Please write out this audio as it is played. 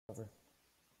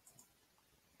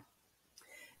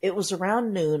It was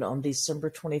around noon on December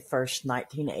 21st,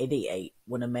 1988,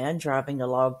 when a man driving a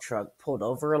log truck pulled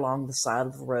over along the side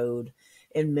of the road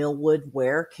in Millwood,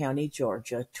 Ware County,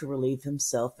 Georgia, to relieve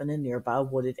himself in a nearby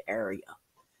wooded area.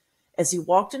 As he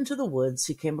walked into the woods,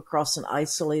 he came across an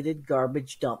isolated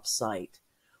garbage dump site,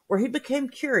 where he became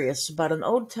curious about an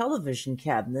old television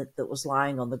cabinet that was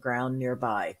lying on the ground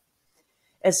nearby.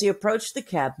 As he approached the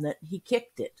cabinet, he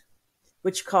kicked it,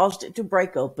 which caused it to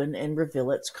break open and reveal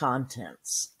its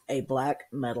contents, a black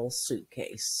metal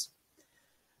suitcase.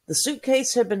 The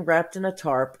suitcase had been wrapped in a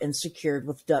tarp and secured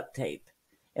with duct tape,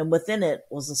 and within it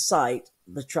was a sight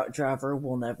the truck driver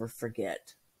will never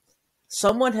forget.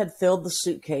 Someone had filled the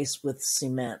suitcase with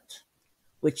cement,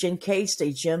 which encased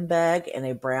a gym bag and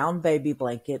a brown baby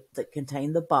blanket that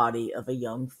contained the body of a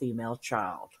young female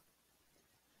child.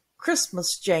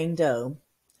 Christmas Jane Doe,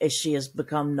 as she has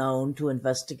become known to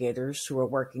investigators who are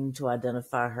working to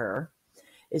identify her,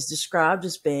 is described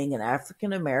as being an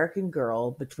African-American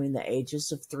girl between the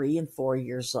ages of 3 and 4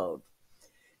 years old.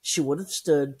 She would have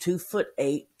stood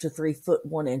 2'8" to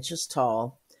 3'1"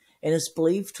 tall and is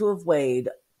believed to have weighed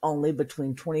only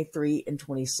between 23 and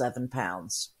 27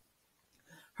 pounds.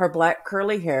 Her black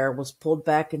curly hair was pulled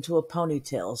back into a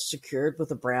ponytail secured with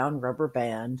a brown rubber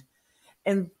band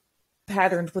and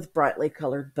patterned with brightly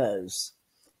colored bows.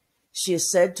 She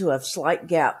is said to have slight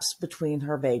gaps between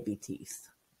her baby teeth.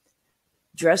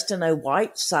 Dressed in a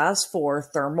white size 4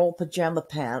 thermal pajama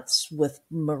pants with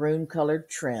maroon-colored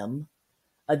trim,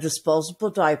 a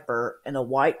disposable diaper, and a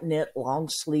white knit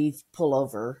long-sleeve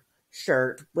pullover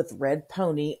shirt with red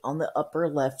pony on the upper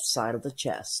left side of the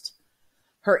chest.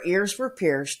 Her ears were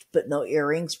pierced, but no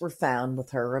earrings were found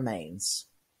with her remains.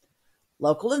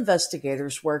 Local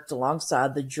investigators worked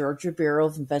alongside the Georgia Bureau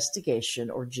of Investigation,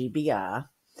 or GBI,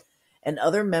 and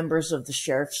other members of the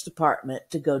Sheriff's Department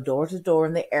to go door to door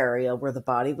in the area where the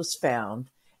body was found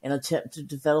and attempt to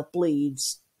develop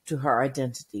leads to her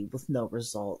identity with no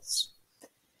results.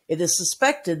 It is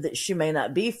suspected that she may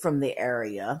not be from the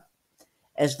area,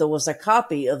 as there was a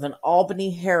copy of an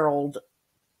Albany Herald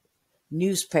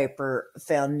newspaper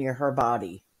found near her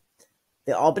body.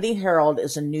 The Albany Herald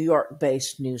is a New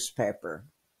York-based newspaper.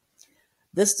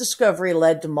 This discovery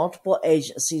led to multiple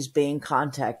agencies being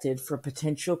contacted for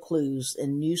potential clues,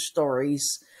 and news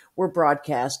stories were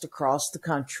broadcast across the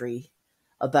country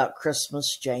about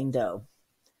Christmas Jane Doe.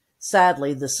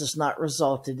 Sadly, this has not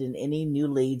resulted in any new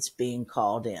leads being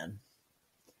called in.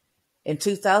 In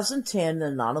 2010, an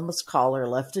anonymous caller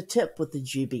left a tip with the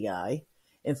GBI,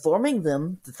 informing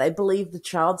them that they believed the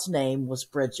child's name was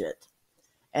Bridget,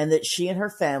 and that she and her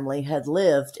family had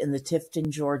lived in the Tifton,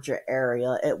 Georgia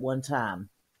area at one time.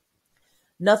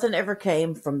 Nothing ever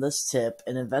came from this tip,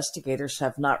 and investigators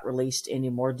have not released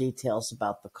any more details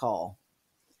about the call.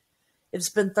 It's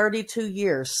been 32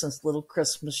 years since little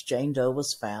Christmas Jane Doe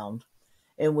was found,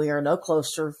 and we are no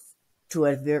closer to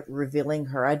revealing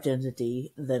her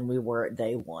identity than we were at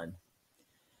day one.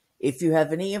 If you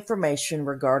have any information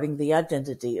regarding the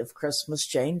identity of Christmas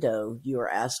Jane Doe, you are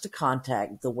asked to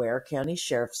contact the Ware County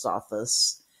Sheriff's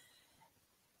Office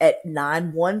at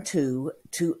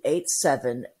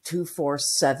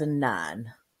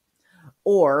 912-287-2479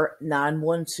 or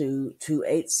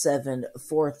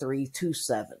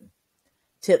 912-287-4327.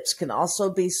 Tips can also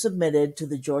be submitted to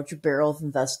the Georgia Bureau of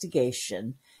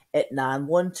Investigation at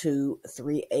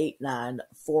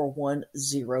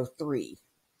 912-389-4103.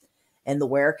 and the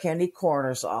Ware County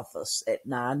Coroner's Office at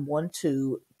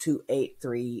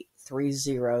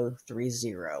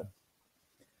 912-283-3030.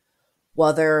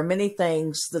 While there are many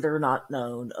things that are not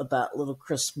known about little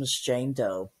Christmas Jane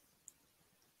Doe,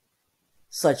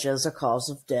 such as a cause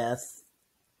of death,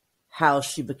 how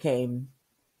she became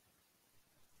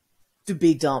to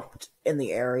be dumped in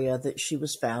the area that she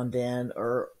was found in,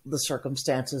 or the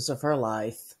circumstances of her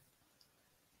life,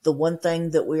 the one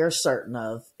thing that we are certain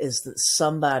of is that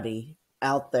somebody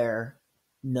out there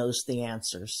knows the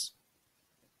answers.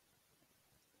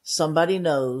 Somebody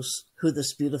knows who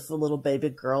this beautiful little baby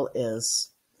girl is,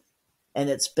 and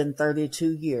it's been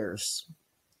 32 years.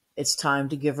 It's time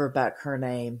to give her back her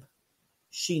name.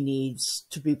 She needs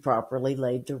to be properly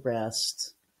laid to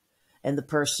rest, and the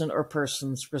person or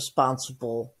persons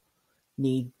responsible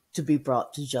need to be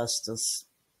brought to justice.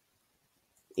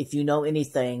 If you know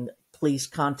anything, please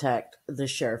contact the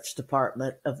Sheriff's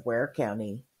Department of Ware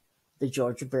County, the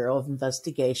Georgia Bureau of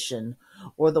Investigation,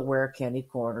 or the Ware County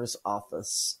Coroner's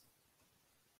Office.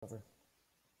 Over.